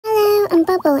I'm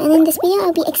Bubble, and in this video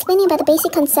I'll be explaining about the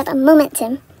basic concept of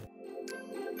momentum.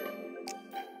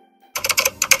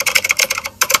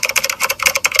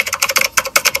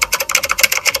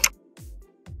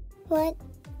 What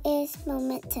is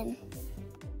momentum?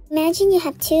 Imagine you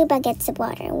have two buckets of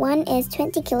water. One is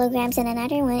 20 kilograms and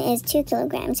another one is 2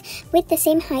 kilograms with the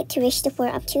same height to reach the floor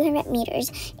of 200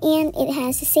 meters, and it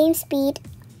has the same speed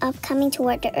of coming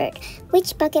toward the earth.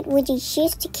 Which bucket would you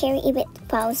choose to carry if it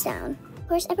falls down?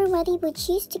 Of course, everybody would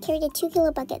choose to carry the 2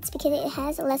 kilo buckets because it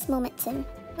has less momentum.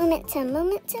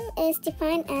 Momentum is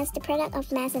defined as the product of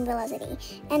mass and velocity,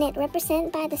 and it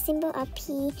represented by the symbol of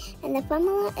P, and the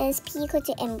formula is P equal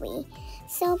to mv.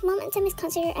 So momentum is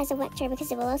considered as a vector because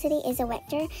the velocity is a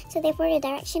vector, so therefore the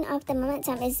direction of the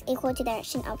momentum is equal to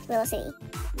direction of velocity.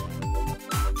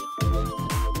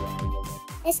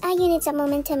 SI units of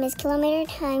momentum is kilometer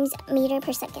times meter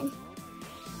per second.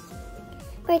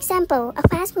 For example, a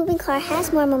fast-moving car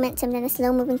has more momentum than a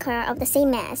slow-moving car of the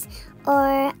same mass,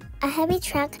 or a heavy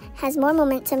truck has more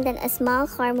momentum than a small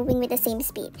car moving with the same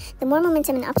speed. The more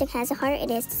momentum an object has, the harder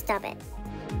it is to stop it.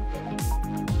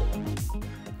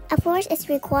 A force is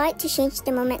required to change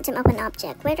the momentum of an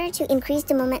object, whether to increase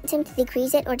the momentum, to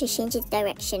decrease it, or to change its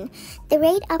direction. The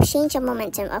rate of change of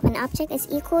momentum of an object is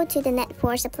equal to the net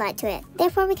force applied to it.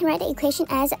 Therefore, we can write the equation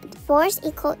as force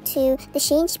equal to the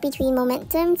change between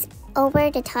momentums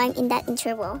over the time in that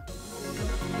interval.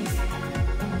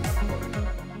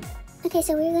 Okay,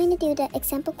 so we're going to do the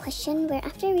example question, where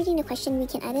after reading the question, we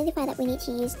can identify that we need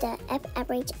to use the F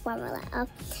average formula of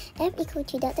F equal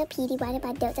to delta P divided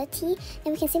by delta T,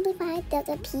 and we can simplify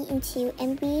delta P into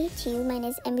mv2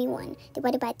 minus mv1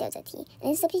 divided by delta T, and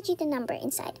then substitute the number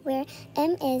inside, where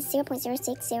m is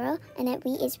 0.060 and that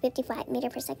v is 55 meter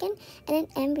per second, and then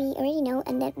m we already know,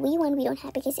 and that v1 we don't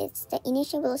have because it's the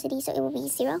initial velocity, so it will be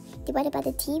 0 divided by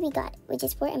the T we got, which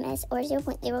is 4 ms or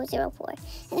 0.004,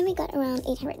 and then we got around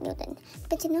 800 Newton.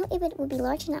 But to know if it would be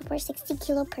large enough for a 60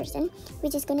 kilo person, we're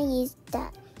just going to use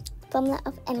the formula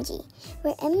of mg,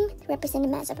 where m represents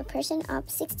the mass of a person of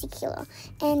 60 kilo,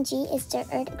 and g is the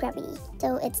Earth gravity,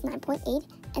 so it's 9.8,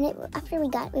 and after we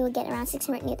will get around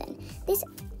 600 Newton. This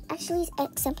actually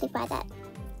exemplifies that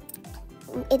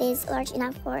it is large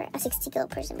enough for a 60 kilo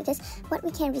person, because what we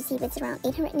can receive is around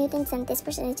 800 Newtons, and this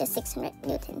person is just 600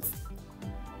 Newtons.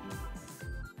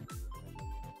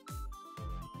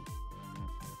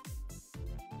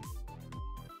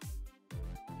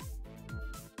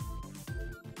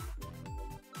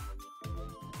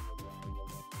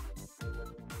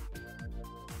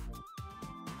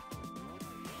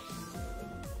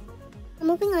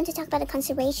 Moving on to talk about the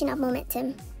conservation of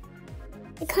momentum.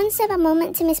 The concept of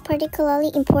momentum is particularly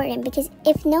important because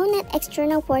if no net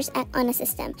external force acts on a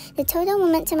system, the total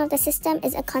momentum of the system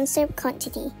is a conserved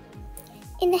quantity.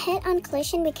 In the head-on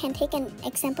collision, we can take an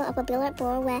example of a billiard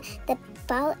ball where the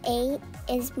ball A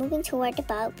is moving toward the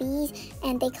ball B,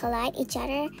 and they collide each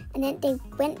other, and then they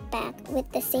went back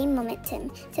with the same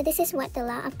momentum. So this is what the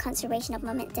law of conservation of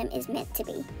momentum is meant to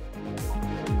be.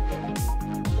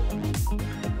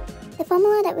 The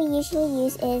formula that we usually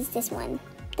use is this one.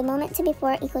 The momentum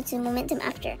before equal to momentum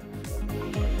after.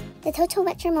 The total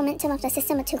vector momentum of the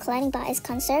system of two colliding balls is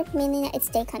conserved, meaning that it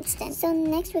stays constant. So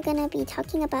next we're going to be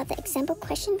talking about the example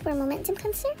question for momentum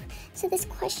conserved. So this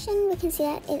question, we can see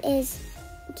that it is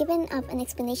given up an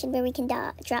explanation where we can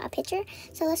draw a picture.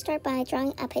 So let's start by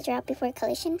drawing a picture up before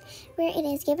collision, where it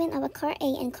is given of a car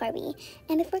A and car B.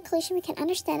 And before collision, we can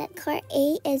understand that car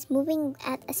A is moving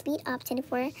at a speed of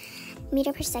 24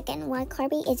 meter per second, while car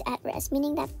B is at rest,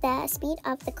 meaning that the speed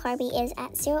of the car B is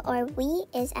at 0, or V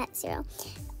is at 0.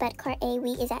 But car A,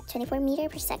 V is at 24 meter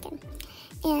per second.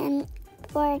 And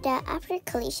for the after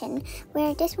collision,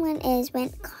 where this one is when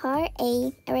car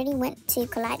A already went to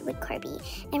collide with car B,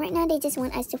 and right now they just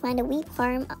want us to find the V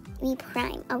prime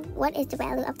of what is the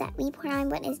value of that V prime,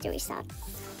 what is the result.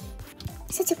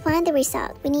 So to find the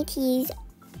result, we need to use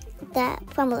the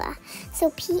formula.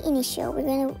 So P initial, we're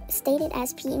going to state it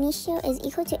as P initial is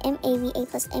equal to MAVA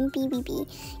plus MBVB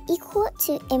equal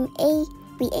to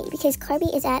MAVA, because car B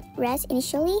is at rest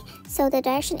initially, so the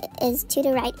direction is to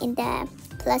the right in the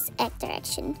plus X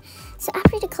direction. So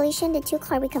after the collision, the two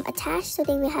cars become attached, so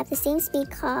they will have the same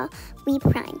speed called V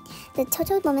prime. The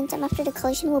total momentum after the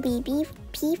collision will be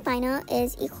P final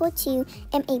is equal to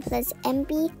MA plus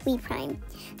MB V prime.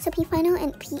 So P final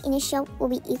and P initial will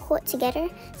be equal together,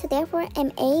 so therefore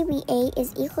MA VA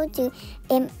is equal to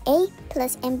MA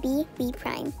plus MB V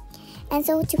prime. And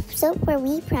so for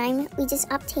V prime, we just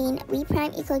obtain V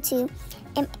prime equal to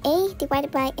MA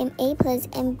divided by MA plus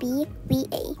MB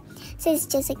VA. So it's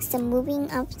just like some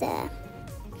moving of the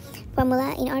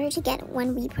formula in order to get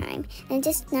 1 v prime. And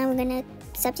just now we're gonna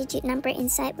substitute number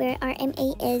inside where our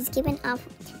MA is given of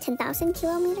 10,000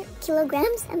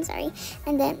 kilograms,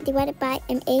 and then divided by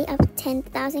MA of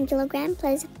 10,000 kilogram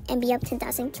plus MB of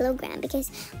 10,000 kilogram,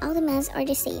 because all the mass are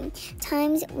the same,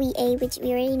 times VA, which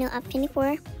we already know, of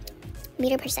 24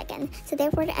 meter per second. So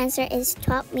therefore the answer is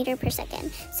 12 meter per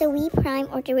second. So V prime,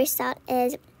 or the result,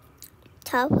 is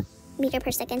 12 meter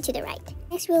per second to the right.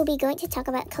 Next we will be going to talk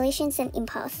about collisions and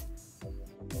impulse.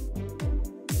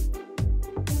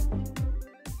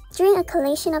 During a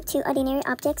collision of two ordinary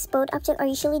objects, both objects are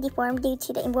usually deformed due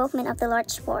to the involvement of the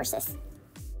large forces.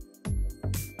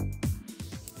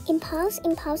 Impulse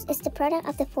is the product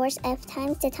of the force F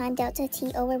times the time delta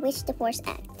t over which the force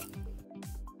acts.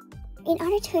 In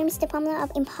other terms, the formula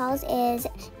of impulse is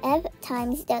F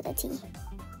times delta t.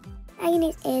 Our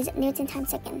unit is Newton times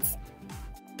seconds.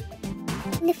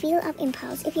 In the field of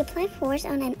impulse, if you apply force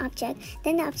on an object,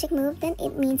 then the object moves, then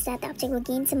it means that the object will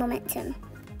gain some momentum.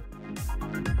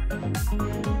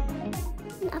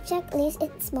 When an object loses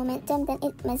its momentum, then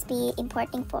it must be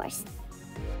importing force.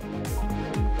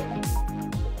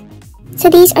 So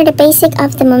these are the basics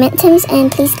of the momentums,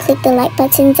 and please click the like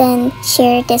button and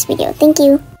share this video. Thank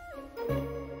you.